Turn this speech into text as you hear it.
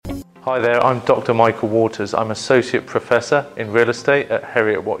Hi there, I'm Dr. Michael Waters. I'm Associate Professor in Real Estate at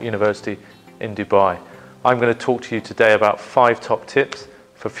Heriot-Watt University in Dubai. I'm going to talk to you today about 5 top tips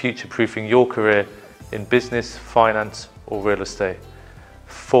for future-proofing your career in business, finance or real estate.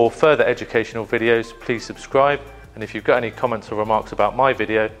 For further educational videos, please subscribe, and if you've got any comments or remarks about my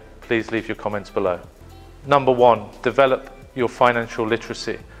video, please leave your comments below. Number 1, develop your financial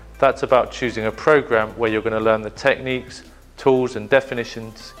literacy. That's about choosing a program where you're going to learn the techniques, tools and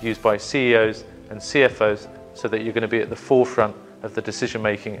definitions used by CEOs and CFOs so that you're going to be at the forefront of the decision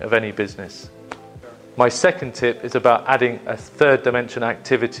making of any business. My second tip is about adding a third dimension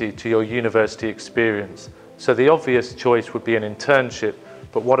activity to your university experience. So the obvious choice would be an internship,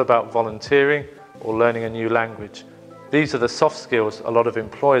 but what about volunteering or learning a new language? These are the soft skills a lot of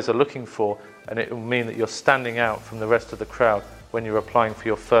employers are looking for, and it will mean that you're standing out from the rest of the crowd when you're applying for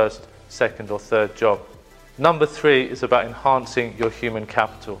your first, second or third job. Number 3 is about enhancing your human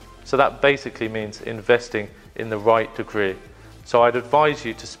capital. So that basically means investing in the right degree. So I'd advise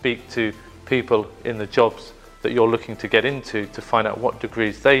you to speak to people in the jobs that you're looking to get into to find out what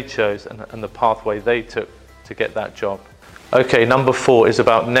degrees they chose and the pathway they took to get that job. Okay, number 4 is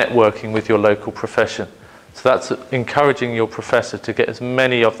about networking with your local profession. So that's encouraging your professor to get as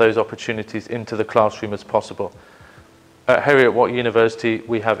many of those opportunities into the classroom as possible. At Heriot-Watt University,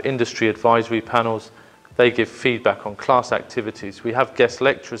 we have industry advisory panels. They give feedback on class activities. We have guest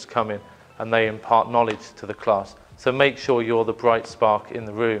lecturers come in and they impart knowledge to the class. So make sure you're the bright spark in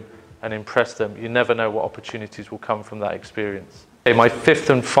the room and impress them. You never know what opportunities will come from that experience. Okay, my 5th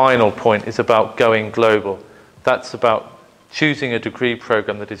and final point is about going global. That's about choosing a degree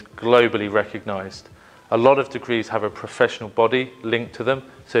program that is globally recognized. A lot of degrees have a professional body linked to them.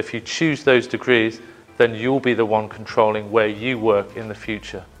 So if you choose those degrees, then you'll be the one controlling where you work in the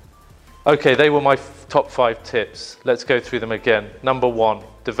future. Okay, they were my top 5 tips. Let's go through them again. Number 1,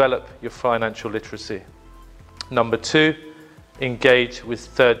 develop your financial literacy. Number 2, engage with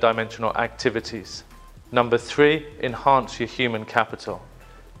third dimensional activities. Number 3, enhance your human capital.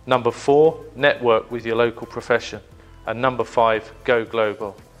 Number 4, network with your local profession. And number 5, go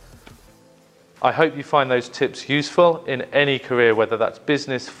global. I hope you find those tips useful in any career, whether that's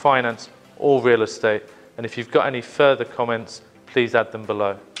business, finance, or real estate. And if you've got any further comments, please add them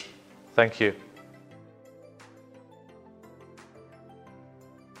below. Thank you.